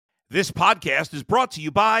This podcast is brought to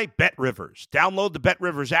you by BetRivers. Download the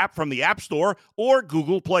BetRivers app from the App Store or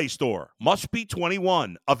Google Play Store. Must be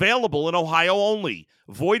 21. Available in Ohio only.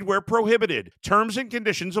 Void where prohibited. Terms and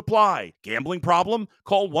conditions apply. Gambling problem?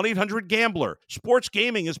 Call 1-800-GAMBLER. Sports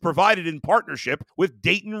gaming is provided in partnership with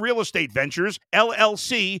Dayton Real Estate Ventures,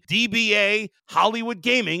 LLC, DBA, Hollywood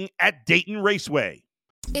Gaming at Dayton Raceway.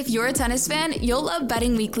 If you're a tennis fan, you'll love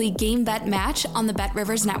Betting Weekly Game Bet Match on the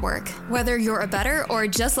BetRivers Network. Whether you're a bettor or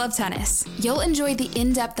just love tennis, you'll enjoy the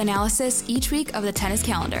in-depth analysis each week of the tennis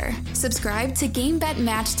calendar. Subscribe to Game Bet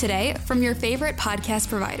Match today from your favorite podcast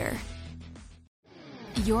provider.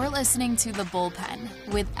 You're listening to The Bullpen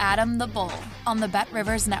with Adam the Bull on the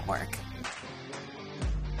BetRivers Network.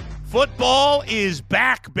 Football is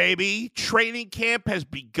back, baby. Training camp has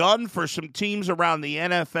begun for some teams around the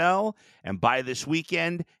NFL, and by this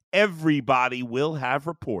weekend, everybody will have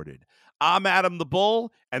reported. I'm Adam the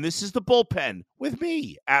Bull, and this is The Bullpen with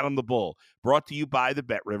me, Adam the Bull, brought to you by the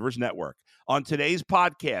BetRivers Network. On today's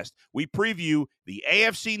podcast, we preview the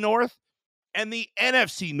AFC North and the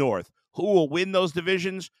NFC North. Who will win those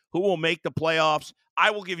divisions? Who will make the playoffs?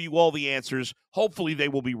 I will give you all the answers. Hopefully they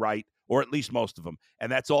will be right, or at least most of them.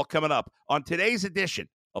 And that's all coming up on today's edition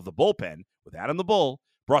of The Bullpen with Adam the Bull,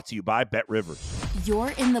 brought to you by BetRivers.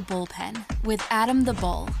 You're in The Bullpen with Adam the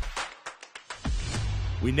Bull.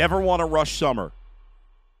 We never want to rush summer,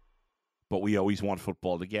 but we always want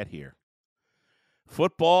football to get here.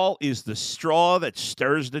 Football is the straw that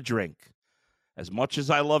stirs the drink. As much as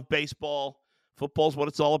I love baseball, football's what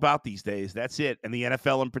it's all about these days. That's it. And the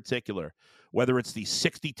NFL in particular. Whether it's the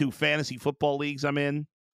 62 fantasy football leagues I'm in,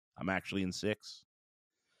 I'm actually in 6.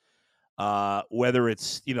 Whether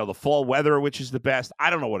it's, the fall weather, which is the best, I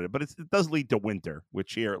don't know what it is, but it does lead to winter,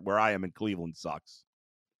 which here where I am in Cleveland sucks.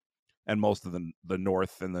 And most of the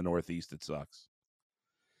north and the northeast, it sucks.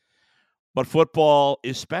 But football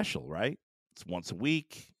is special, right? It's once a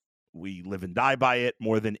week. We live and die by it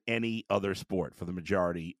more than any other sport for the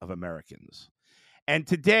majority of Americans. And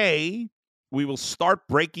today, we will start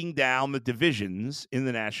breaking down the divisions in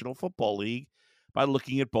the National Football League by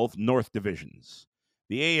looking at both North divisions,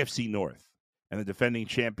 the AFC North and the defending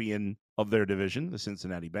champion of their division, the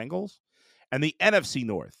Cincinnati Bengals, and the NFC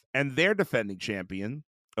North and their defending champion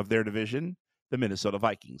of their division, the Minnesota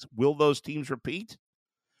Vikings. Will those teams repeat?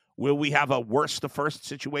 Will we have a worst-to-first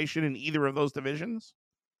situation in either of those divisions?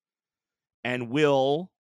 And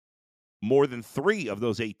will more than 3 of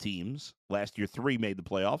those 8 teams, last year 3 made the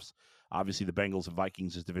playoffs, obviously the Bengals and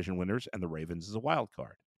Vikings as division winners, and the Ravens as a wild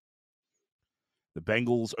card. The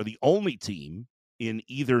Bengals are the only team in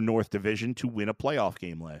either North division to win a playoff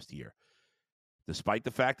game last year, despite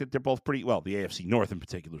the fact that they're both pretty well. The AFC North in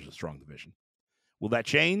particular is a strong division. Will that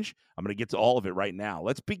change? I'm going to get to all of it right now.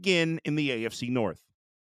 Let's begin in the AFC North.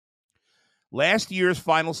 Last year's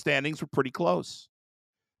final standings were pretty close.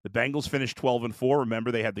 The Bengals finished 12-4.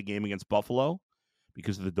 Remember, they had the game against Buffalo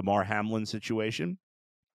because of the Damar Hamlin situation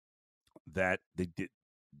that they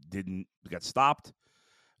got stopped.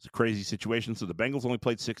 It's a crazy situation. So the Bengals only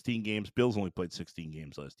played 16 games. Bills only played 16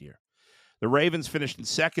 games last year. The Ravens finished in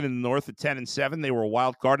second in the North at 10-7. They were a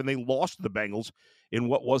wild card, and they lost to the Bengals in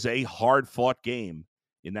what was a hard-fought game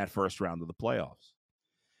in that first round of the playoffs.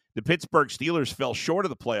 The Pittsburgh Steelers fell short of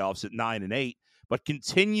the playoffs at 9-8, but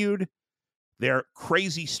continued their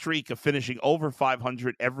crazy streak of finishing over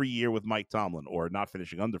 500 every year with Mike Tomlin, or not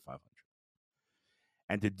finishing under 500.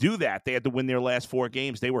 And to do that, they had to win their last 4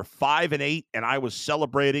 games. They were 5-8, and I was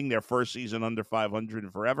celebrating their first season under 500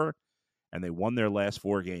 and forever, and they won their last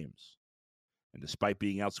 4 games. And despite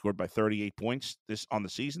being outscored by 38 points on the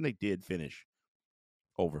season, they did finish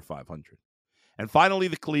over 500. And finally,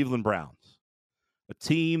 the Cleveland Browns, a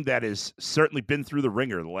team that has certainly been through the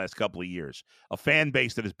ringer the last couple of years, a fan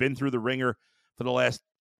base that has been through the ringer for the last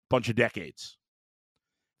bunch of decades.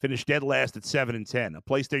 Finished dead last at 7-10, a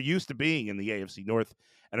place they're used to being in the AFC North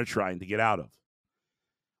and are trying to get out of.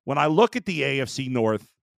 When I look at the AFC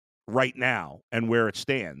North right now and where it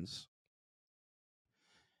stands,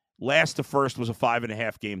 last to first was a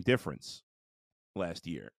 5.5 game difference last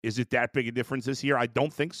year. Is it that big a difference this year? I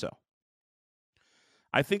don't think so.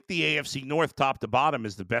 I think the AFC North, top to bottom,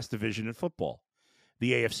 is the best division in football.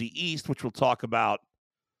 The AFC East, which we'll talk about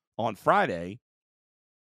on Friday,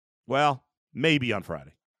 well, maybe on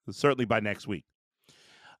Friday. Certainly by next week,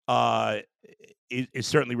 is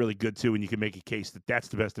certainly really good too, and you can make a case that that's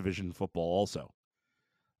the best division in football also.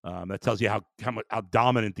 That tells you how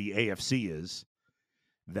dominant the AFC is,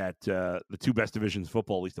 that the 2 best divisions in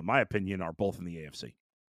football, at least in my opinion, are both in the AFC.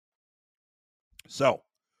 So,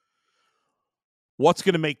 what's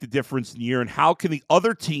going to make the difference in the year, and how can the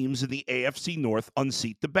other teams in the AFC North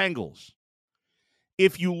unseat the Bengals?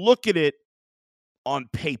 if you look at it on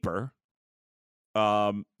paper,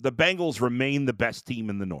 the Bengals remain the best team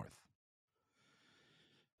in the North.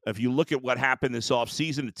 If you look at what happened this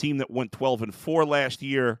offseason, a team that went 12-4 last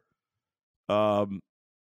year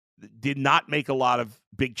did not make a lot of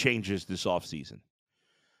big changes this offseason.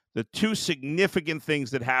 The two significant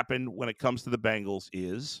things that happened when it comes to the Bengals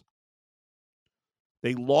is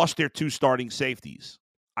they lost their two starting safeties.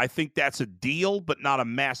 I think that's a deal, but not a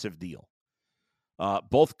massive deal.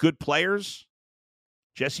 Both good players.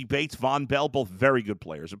 Jesse Bates, Von Bell, both very good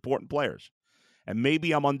players, important players. And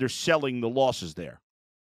maybe I'm underselling the losses there.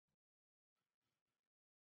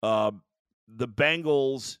 The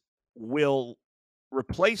Bengals will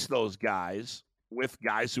replace those guys with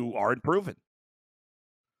guys who aren't proven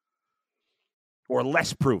or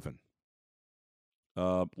less proven.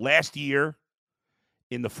 Last year,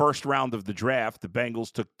 in the first round of the draft, the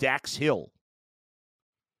Bengals took Dax Hill,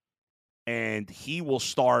 and he will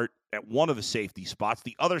start at one of the safety spots.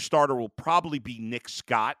 The other starter will probably be Nick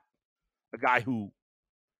Scott, a guy who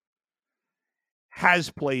has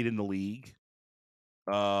played in the league,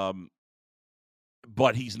 but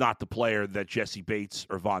he's not the player that Jesse Bates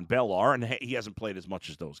or Von Bell are, and he hasn't played as much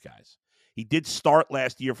as those guys. He did start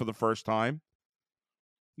last year for the first time.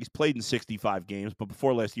 He's played in 65 games, but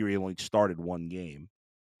before last year, he only started one game.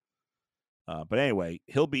 But anyway,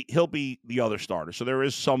 he'll be the other starter. So there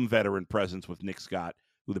is some veteran presence with Nick Scott,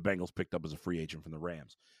 who the Bengals picked up as a free agent from the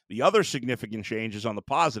Rams. The other significant change is on the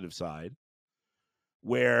positive side,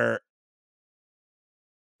 where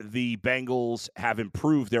the Bengals have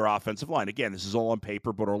improved their offensive line. Again, this is all on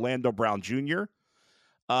paper, but Orlando Brown Jr.,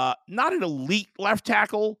 not an elite left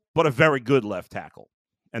tackle, but a very good left tackle.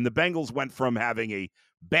 And the Bengals went from having a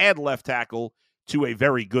bad left tackle to a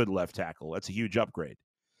very good left tackle. That's a huge upgrade.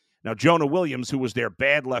 Now, Jonah Williams, who was their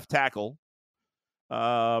bad left tackle,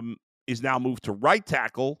 is now moved to right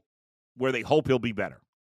tackle, where they hope he'll be better.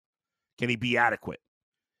 Can he be adequate?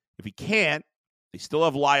 If he can't, they still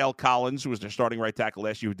have Lyle Collins, who was their starting right tackle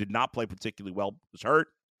last year, who did not play particularly well, was hurt.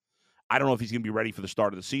 I don't know if he's going to be ready for the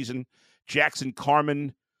start of the season. Jackson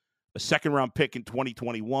Carman, a second-round pick in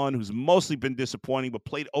 2021, who's mostly been disappointing but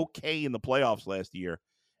played okay in the playoffs last year,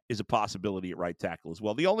 is a possibility at right tackle as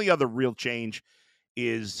well. The only other real change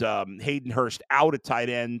is Hayden Hurst out at tight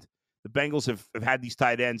end. The Bengals have had these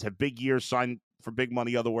tight ends, have big years, signed for big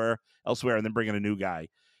money elsewhere, and then bring in a new guy.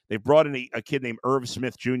 They've brought in a kid named Irv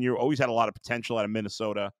Smith Jr., always had a lot of potential out of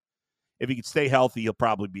Minnesota. If he could stay healthy, he'll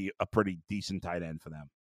probably be a pretty decent tight end for them.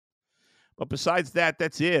 But besides that,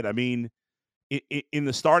 that's it. I mean, in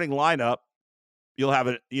the starting lineup, you'll have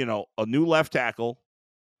a new left tackle,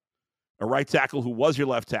 a right tackle who was your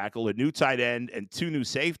left tackle, a new tight end, and two new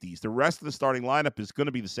safeties. The rest of the starting lineup is going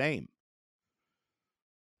to be the same.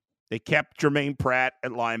 They kept Jermaine Pratt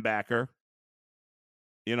at linebacker.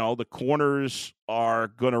 The corners are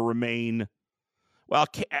going to remain,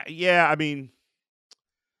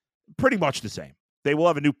 pretty much the same. They will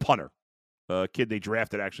have a new punter, a kid they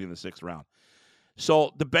drafted actually in the 6th round.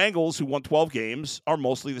 So the Bengals, who won 12 games, are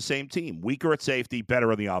mostly the same team. Weaker at safety,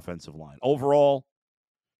 better on the offensive line. Overall,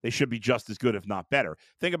 they should be just as good, if not better.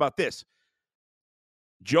 Think about this.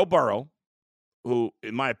 Joe Burrow, who,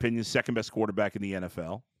 in my opinion, is second-best quarterback in the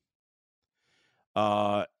NFL.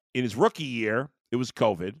 In his rookie year, it was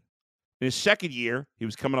COVID. In his second year, he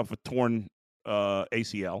was coming off a torn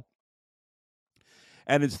ACL.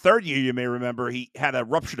 And his third year, you may remember, he had a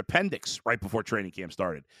ruptured appendix right before training camp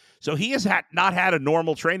started. So he has not had a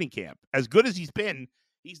normal training camp. As good as he's been,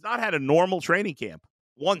 he's not had a normal training camp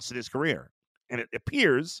once in his career. And it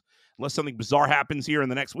appears, unless something bizarre happens here in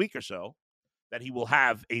the next week or so, that he will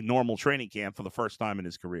have a normal training camp for the first time in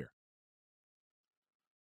his career.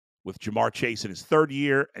 With Jamar Chase in his 3rd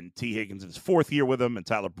year and T. Higgins in his 4th year with him and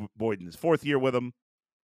Tyler Boyd in his 4th year with him.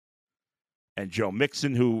 And Joe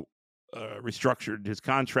Mixon, who restructured his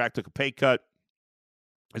contract, took a pay cut,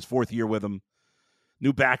 his 4th year with him.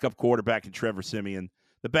 New backup quarterback in Trevor Siemian.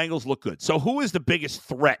 The Bengals look good. So who is the biggest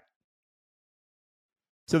threat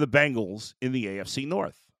to the Bengals in the AFC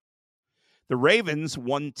North? The Ravens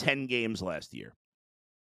won 10 games last year.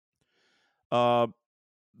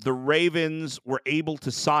 The Ravens were able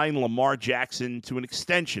to sign Lamar Jackson to an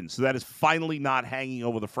extension, so that is finally not hanging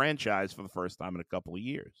over the franchise for the first time in a couple of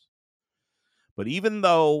years. But even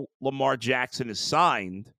though Lamar Jackson is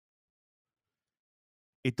signed,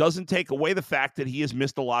 it doesn't take away the fact that he has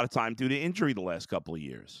missed a lot of time due to injury the last couple of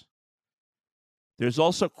years. There's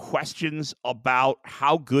also questions about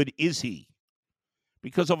how good is he?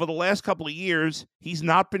 Because over the last couple of years, he's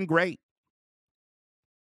not been great.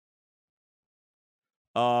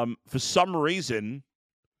 For some reason,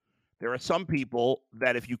 There are some people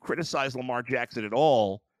that if you criticize Lamar Jackson at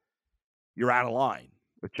all, you're out of line,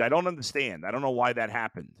 which I don't understand. I don't know why that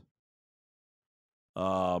happened.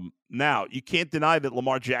 Now, you can't deny that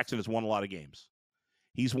Lamar Jackson has won a lot of games.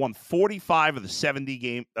 He's won 45 of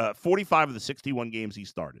the 45 of the 61 games he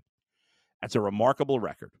started. That's a remarkable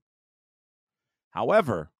record.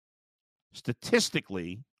 However,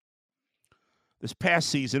 statistically, this past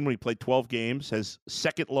season, when he played 12 games, has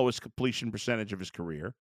second lowest completion percentage of his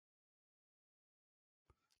career.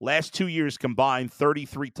 Last 2 years combined,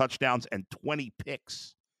 33 touchdowns and 20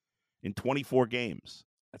 picks in 24 games.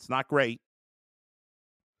 That's not great.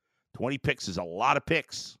 20 picks is a lot of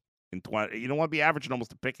picks. You don't want to be averaging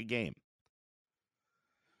almost a pick a game.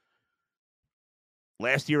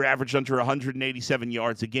 Last year averaged under 187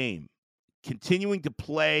 yards a game. Continuing to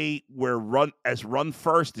play where run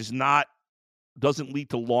first doesn't lead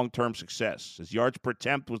to long-term success. His yards per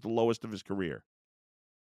attempt was the lowest of his career.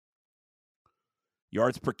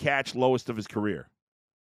 Yards per catch, lowest of his career.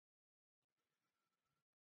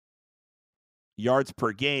 Yards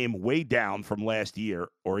per game, way down from last year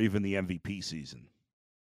or even the MVP season.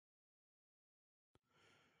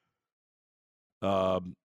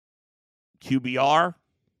 QBR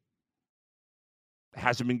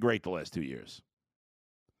hasn't been great the last 2 years.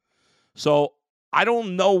 So I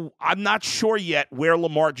don't know. I'm not sure yet where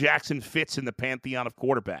Lamar Jackson fits in the pantheon of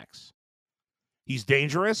quarterbacks. He's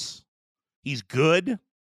dangerous. He's good.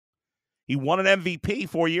 He won an MVP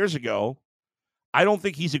 4 years ago. I don't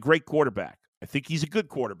think he's a great quarterback. I think he's a good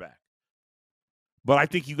quarterback. But I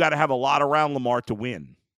think you got to have a lot around Lamar to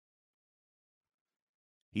win.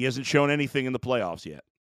 He hasn't shown anything in the playoffs yet.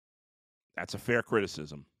 That's a fair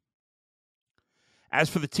criticism. As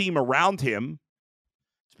for the team around him,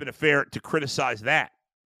 it's been fair to criticize that.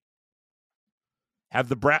 Have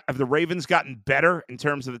the Ravens gotten better in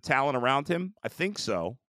terms of the talent around him? I think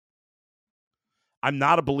so. I'm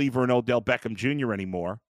not a believer in Odell Beckham Jr.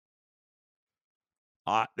 anymore.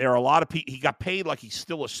 There are a lot of people. He got paid like he's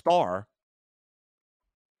still a star.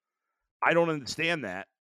 I don't understand that.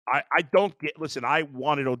 I don't get. Listen, I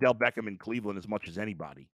wanted Odell Beckham in Cleveland as much as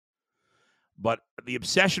anybody. But the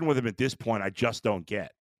obsession with him at this point, I just don't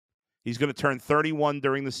get. He's going to turn 31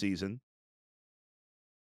 during the season.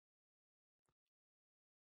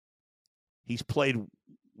 He's played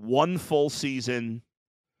one full season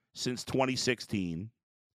since 2016.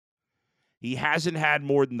 He hasn't had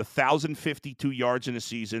more than 1,052 yards in a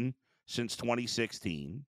season since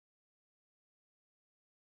 2016.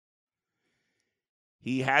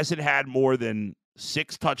 He hasn't had more than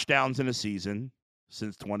 6 touchdowns in a season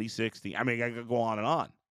since 2016. I mean, I could go on and on.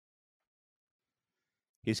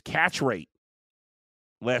 His catch rate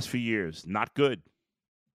last few years, not good.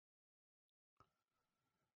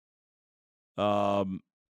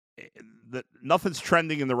 Nothing's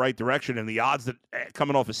trending in the right direction, and the odds that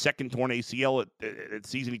coming off a second torn ACL at the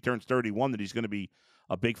season he turns 31 that he's going to be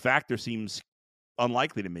a big factor seems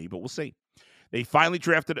unlikely to me, but we'll see. They finally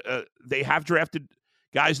they have drafted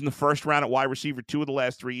guys in the first round at wide receiver 2 of the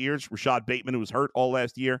last 3 years. Rashad Bateman, who was hurt all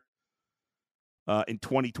last year in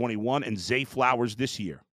 2021, and Zay Flowers this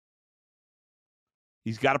year.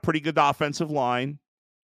 He's got a pretty good offensive line.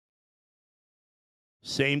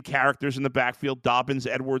 Same characters in the backfield, Dobbins,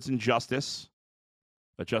 Edwards, and Justice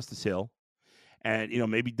Hill. And,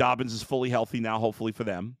 maybe Dobbins is fully healthy now, hopefully for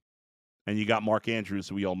them. And you got Mark Andrews,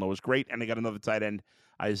 who we all know is great. And they got another tight end,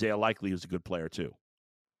 Isaiah Likely, who's a good player too.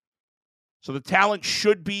 So the talent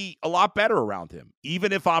should be a lot better around him,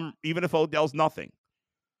 even if Odell's nothing.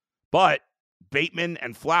 But Bateman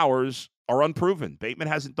and Flowers are unproven. Bateman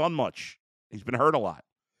hasn't done much. He's been hurt a lot.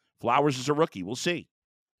 Flowers is a rookie. We'll see.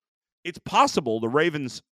 It's possible the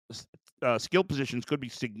Ravens' skill positions could be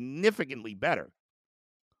significantly better.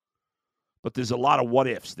 But there's a lot of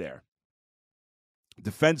what-ifs there.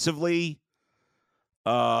 Defensively,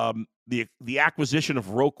 the acquisition of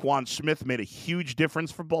Roquan Smith made a huge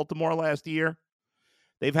difference for Baltimore last year.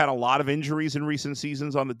 They've had a lot of injuries in recent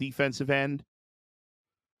seasons on the defensive end.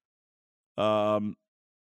 But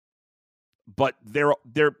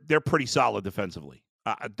they're pretty solid defensively.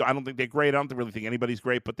 I don't think they're great. I don't really think anybody's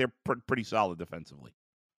great, but they're pretty solid defensively.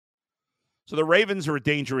 So the Ravens are a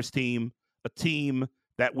dangerous team, a team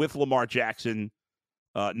that with Lamar Jackson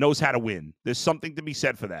knows how to win. There's something to be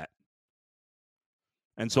said for that.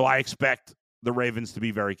 And so I expect the Ravens to be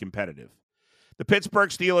very competitive. The Pittsburgh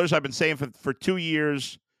Steelers, I've been saying for 2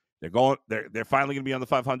 years, they're finally going to be on the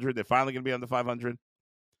 500. They're finally going to be on the 500.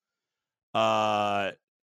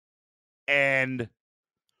 And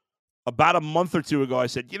about a month or two ago, I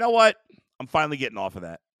said, you know what? I'm finally getting off of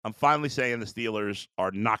that. I'm finally saying the Steelers are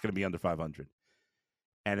not going to be under 500.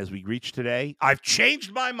 And as we reach today, I've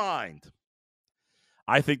changed my mind.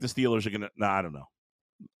 I think the Steelers are going to – no, I don't know.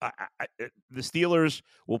 The Steelers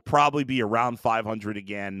will probably be around 500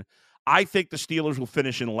 again. I think the Steelers will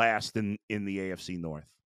finish in last in the AFC North.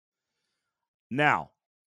 Now,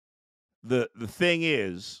 the thing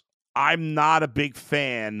is, I'm not a big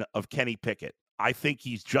fan of Kenny Pickett. I think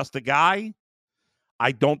he's just a guy.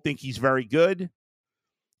 I don't think he's very good.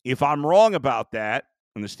 If I'm wrong about that,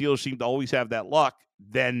 and the Steelers seem to always have that luck,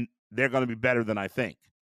 then they're going to be better than I think.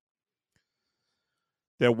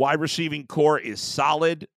 Their wide receiving core is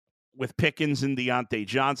solid with Pickens and Deontay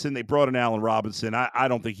Johnson. They brought in Allen Robinson. I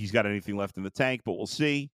don't think he's got anything left in the tank, but we'll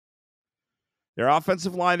see. Their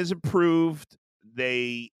offensive line has improved.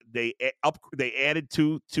 They added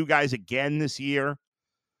two guys again this year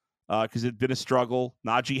because it'd been a struggle.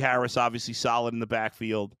 Najee Harris, obviously solid in the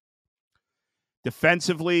backfield.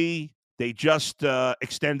 Defensively, they just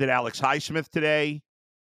extended Alex Highsmith today.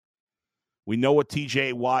 We know what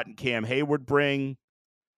T.J. Watt and Cam Hayward bring,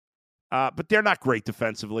 but they're not great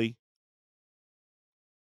defensively.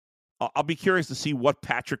 I'll be curious to see what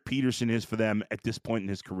Patrick Peterson is for them at this point in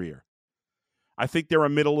his career. I think they're a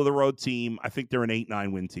middle-of-the-road team. I think they're an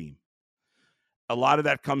 8-9 win team. A lot of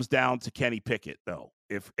that comes down to Kenny Pickett, though.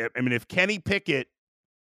 If Kenny Pickett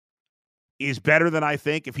is better than I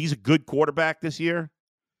think, if he's a good quarterback this year,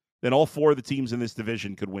 then all four of the teams in this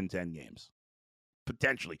division could win 10 games.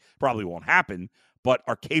 Potentially. Probably won't happen, but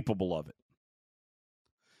are capable of it.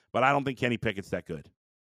 But I don't think Kenny Pickett's that good.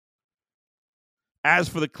 As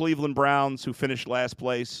for the Cleveland Browns, who finished last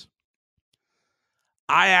place,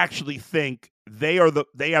 I actually think they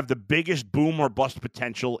have the biggest boom or bust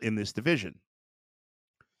potential in this division.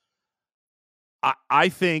 I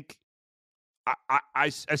think I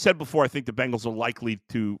said before, I think the Bengals are likely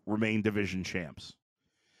to remain division champs.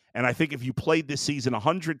 And I think if you played this season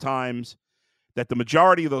 100 times, that the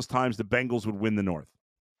majority of those times the Bengals would win the North.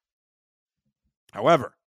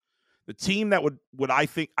 However, the team that would I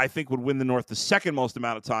think would win the North the second most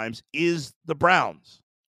amount of times is the Browns.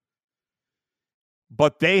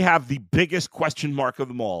 But they have the biggest question mark of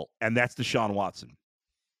them all, and that's Deshaun Watson.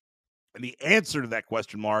 And the answer to that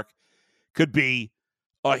question mark could be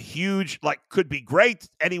a huge, could be great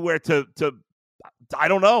anywhere to I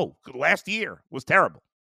don't know. Last year was terrible.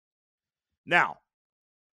 Now,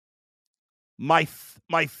 my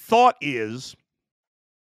thought is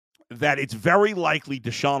that it's very likely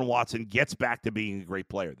Deshaun Watson gets back to being a great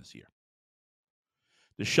player this year.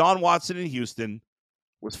 Deshaun Watson in Houston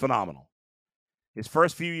was phenomenal. His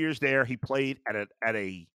first few years there, he played at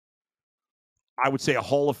a I would say a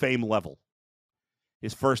Hall of Fame level.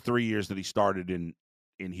 His first 3 years that he started in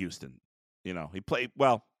Houston. You know, he played,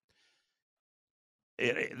 well,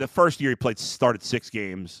 the first year he started 6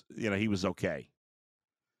 games. You know, he was okay.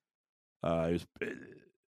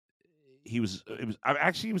 He was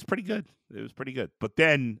pretty good. It was pretty good. But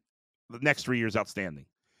then the next 3 years, outstanding.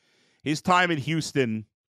 His time in Houston,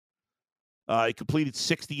 he completed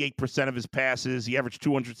 68% of his passes. He averaged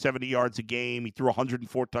 270 yards a game. He threw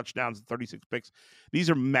 104 touchdowns and 36 picks. These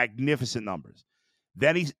are magnificent numbers.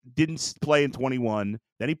 Then he didn't play in 21.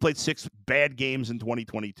 Then he played 6 bad games in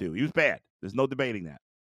 2022. He was bad. There's no debating that.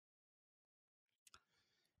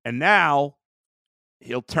 And now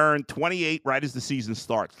he'll turn 28 right as the season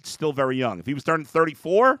starts. It's still very young. If he was turning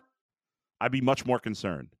 34, I'd be much more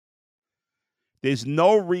concerned. There's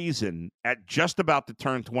no reason at just about to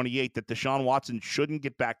turn 28 that Deshaun Watson shouldn't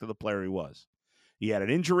get back to the player he was. He had an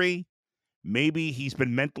injury. Maybe he's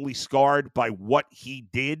been mentally scarred by what he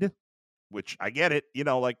did, which I get it. You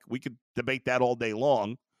know, like we could debate that all day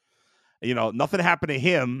long. You know, nothing happened to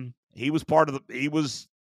him. He was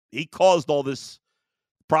he caused all this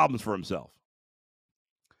problems for himself.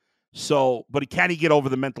 So, but can he get over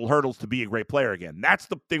the mental hurdles to be a great player again? That's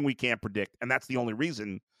the thing we can't predict, and that's the only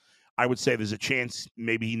reason I would say there's a chance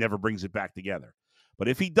maybe he never brings it back together. But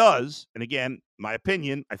if he does, and again, my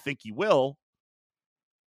opinion, I think he will,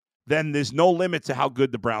 then there's no limit to how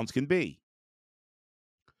good the Browns can be.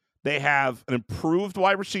 They have an improved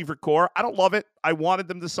wide receiver core. I don't love it. I wanted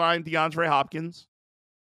them to sign DeAndre Hopkins.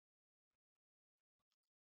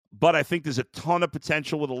 But I think there's a ton of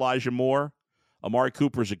potential with Elijah Moore. Amari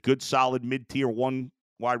Cooper is a good, solid, mid-tier 1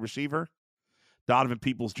 wide receiver. Donovan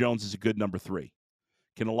Peoples-Jones is a good number 3.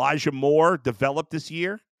 Can Elijah Moore develop this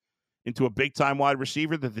year into a big-time wide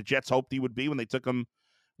receiver that the Jets hoped he would be when they took him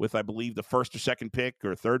with, I believe, the first or second pick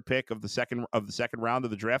or third pick of the second round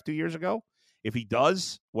of the draft 2 years ago? If he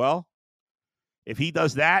does, well, if he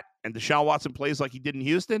does that and Deshaun Watson plays like he did in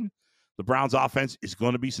Houston, the Browns' offense is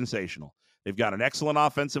going to be sensational. They've got an excellent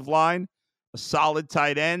offensive line, a solid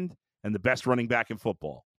tight end, and the best running back in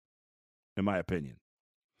football, in my opinion.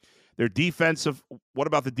 Their defensive, what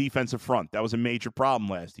about the defensive front? That was a major problem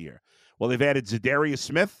last year. Well, they've added Zadarius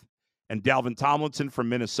Smith and Dalvin Tomlinson from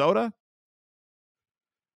Minnesota.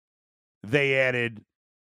 They added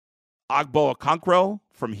Agbo Okonkwo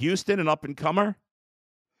from Houston, an up-and-comer.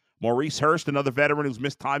 Maurice Hurst, another veteran who's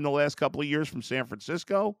missed time the last couple of years from San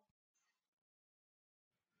Francisco.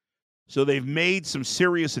 So they've made some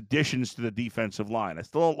serious additions to the defensive line. I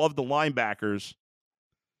still don't love the linebackers.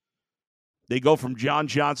 They go from John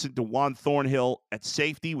Johnson to Juan Thornhill at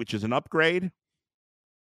safety, which is an upgrade.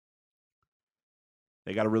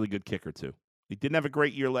 They got a really good kicker, too. He didn't have a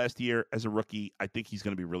great year last year as a rookie. I think he's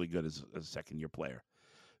going to be really good as a second-year player.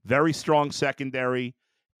 Very strong secondary,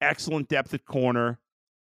 excellent depth at corner.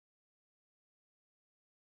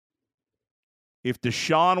 If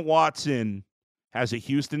Deshaun Watson has a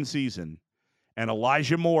Houston season and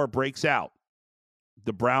Elijah Moore breaks out,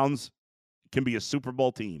 the Browns can be a Super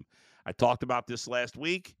Bowl team. I talked about this last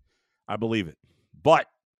week. I believe it. But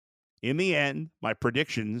in the end, my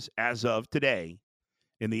predictions as of today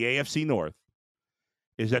in the AFC North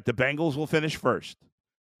is that the Bengals will finish first,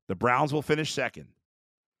 the Browns will finish second,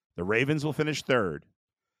 the Ravens will finish third,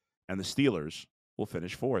 and the Steelers will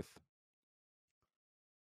finish fourth.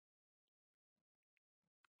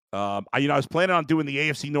 I was planning on doing the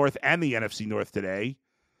AFC North and the NFC North today,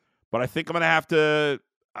 but I think I'm going to have to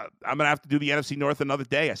do the NFC North another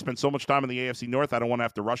day. I spent so much time in the AFC North. I don't want to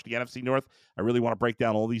have to rush the NFC North. I really want to break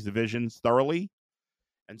down all these divisions thoroughly.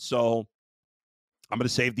 And so I'm going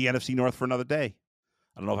to save the NFC North for another day.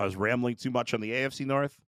 I don't know if I was rambling too much on the AFC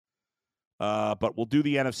North, but we'll do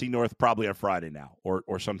the NFC North probably on Friday now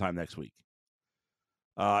or sometime next week.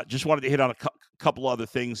 Just wanted to hit on a couple other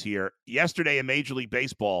things here. Yesterday in Major League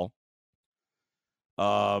Baseball,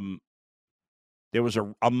 there was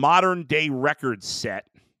a modern-day record set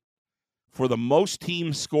for the most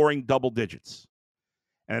teams scoring double digits.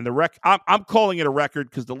 And I'm calling it a record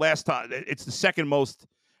because the last time, it's the second most,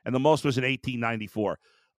 and the most was in 1894.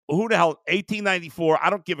 Who the hell, 1894, I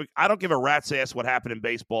don't give a rat's ass what happened in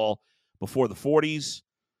baseball before the 40s.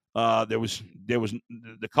 There was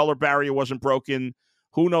the color barrier wasn't broken.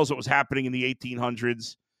 Who knows what was happening in the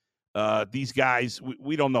 1800s? These guys,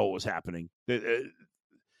 we don't know what was happening.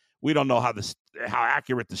 We don't know how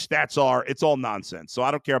accurate the stats are. It's all nonsense. So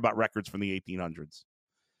I don't care about records from the 1800s.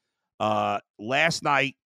 Last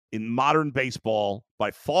night in modern baseball,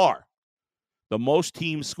 by far, the most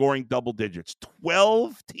teams scoring double digits.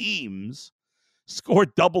 12 teams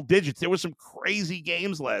scored double digits. There were some crazy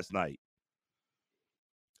games last night.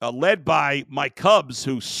 Led by my Cubs,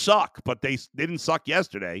 who suck, but they didn't suck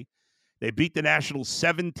yesterday. They beat the Nationals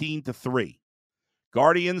 17-3.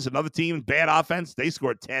 Guardians, another team, bad offense. They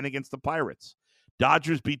scored 10 against the Pirates.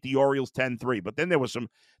 Dodgers beat the Orioles 10-3. But then there were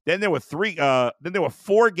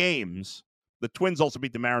 4 games. The Twins also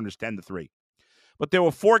beat the Mariners 10-3. But there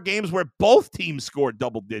were 4 games where both teams scored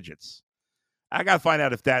double digits. I got to find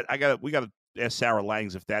out we got to ask Sarah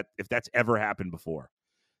Langs if that's ever happened before.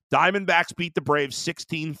 Diamondbacks beat the Braves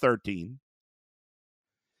 16-13.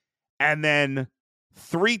 And then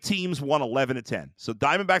 3 teams won 11-10. So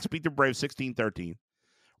Diamondbacks beat the Braves 16-13.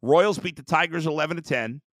 Royals beat the Tigers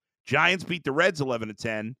 11-10. Giants beat the Reds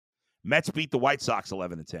 11-10. Mets beat the White Sox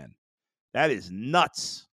 11-10. That is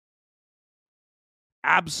nuts.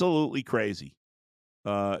 Absolutely crazy.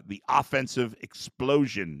 The offensive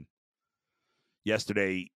explosion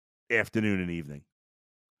yesterday afternoon and evening.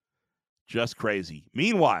 Just crazy.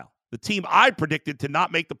 Meanwhile, the team I predicted to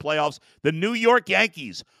not make the playoffs, the New York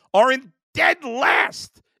Yankees, are in dead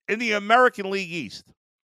last in the American League East.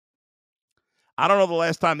 I don't know the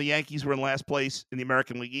last time the Yankees were in last place in the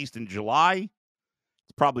American League East in July.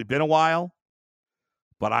 It's probably been a while,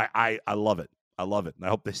 but I love it. I love it, and I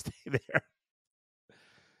hope they stay there.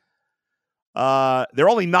 They're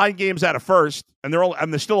only 9 games out of first, and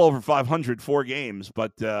they're still over 500, 4 games.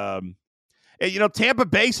 But Tampa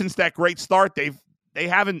Bay, since that great start, they've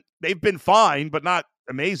been fine, but not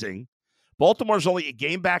amazing. Baltimore's only a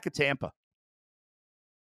game back of Tampa.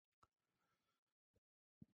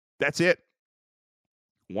 That's it.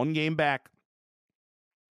 1 game back.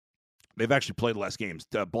 They've actually played less games.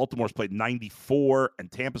 Baltimore's played 94,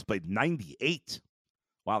 and Tampa's played 98.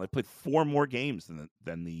 Wow, they played 4 more games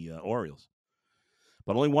than the Orioles.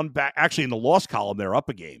 But only 1 back. Actually, in the loss column, they're up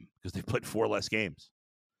a game because they've played 4 less games.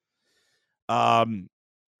 In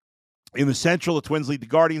the Central, the Twins lead the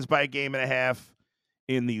Guardians by 1.5 games.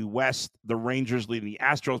 In the West, the Rangers leading the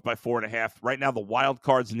Astros by 4.5. Right now, the wild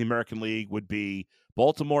cards in the American League would be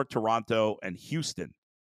Baltimore, Toronto, and Houston,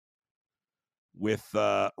 with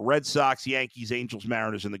Red Sox, Yankees, Angels,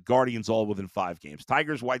 Mariners, and the Guardians all within 5 games.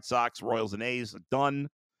 Tigers, White Sox, Royals, and A's are done.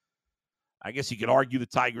 I guess you could argue the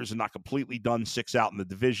Tigers are not completely done, 6 out in the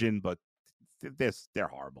division, but they're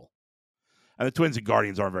horrible. And the Twins and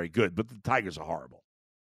Guardians aren't very good, but the Tigers are horrible.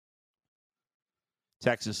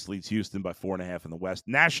 Texas leads Houston by 4.5 in the West.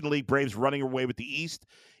 National League, Braves running away with the East.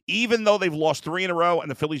 Even though they've lost 3 in a row and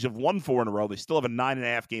the Phillies have won 4 in a row, they still have a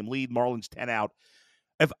 9.5 game lead. Marlins 10 out.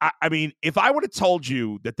 If I would have told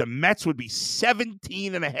you that the Mets would be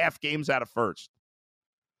 17.5 games out of first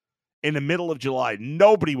in the middle of July,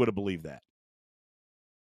 nobody would have believed that.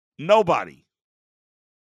 Nobody.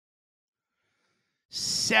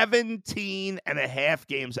 17.5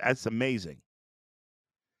 games. That's amazing.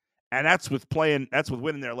 And that's with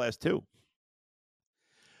winning their last 2.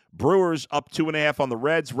 Brewers up 2.5 on the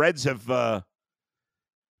Reds. Reds had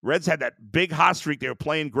that big hot streak. They were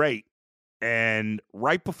playing great. And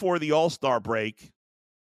right before the All-Star break,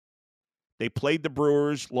 they played the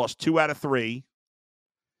Brewers, lost 2 out of 3.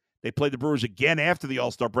 They played the Brewers again after the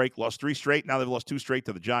All-Star break, lost 3 straight. Now they've lost 2 straight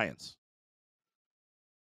to the Giants.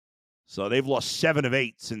 So they've lost 7 of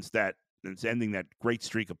 8 since ending that great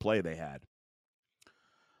streak of play they had.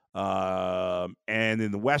 And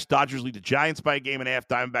in the West, Dodgers lead the Giants by 1.5 games,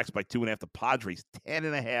 Diamondbacks by 2.5. The Padres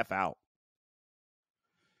 10.5 out.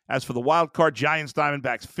 As for the wild card, Giants,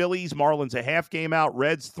 Diamondbacks, Phillies, Marlins a half game out,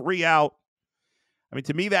 Reds 3 out. I mean,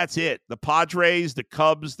 to me, that's it. The Padres, the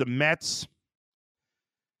Cubs, the Mets,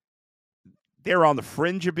 they're on the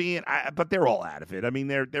fringe of being, but they're all out of it. I mean,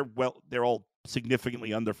 they're all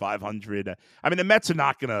significantly under 500. I mean, the Mets are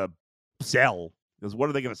not going to sell, because what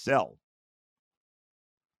are they going to sell?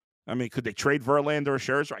 I mean, could they trade Verlander or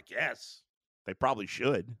Scherzer? I guess. They probably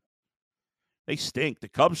should. They stink. The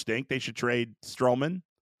Cubs stink. They should trade Stroman.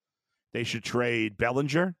 They should trade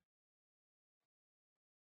Bellinger.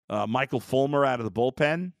 Michael Fulmer out of the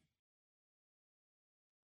bullpen.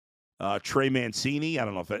 Trey Mancini. I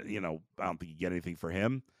don't know if I don't think you get anything for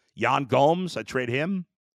him. Yan Gomes. I'd trade him.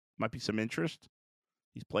 Might be some interest.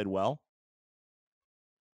 He's played well.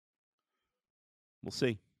 We'll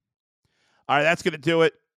see. All right, that's going to do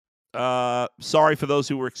it. Sorry for those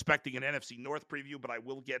who were expecting an NFC North preview, but I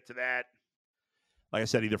will get to that, like I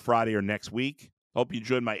said, either Friday or next week. Hope you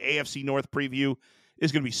enjoyed my AFC North preview.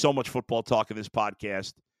 There's going to be so much football talk in this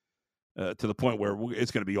podcast to the point where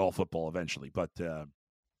it's going to be all football eventually. But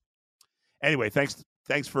anyway, thanks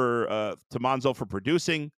to Monzo for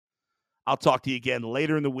producing. I'll talk to you again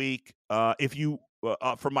later in the week. If you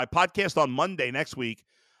for my podcast on Monday next week,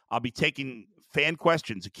 I'll be taking fan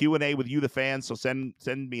questions, a Q&A with you, the fans. So send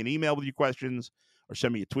me an email with your questions or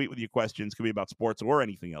send me a tweet with your questions. It could be about sports or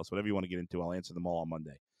anything else, whatever you want to get into. I'll answer them all on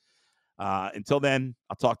Monday. Until then,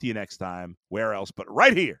 I'll talk to you next time. Where else but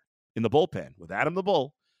right here in the bullpen with Adam the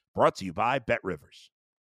Bull, brought to you by Bet Rivers.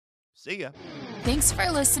 See ya. Thanks for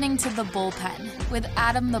listening to The Bullpen with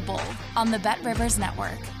Adam the Bull on the Bet Rivers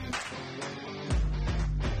Network.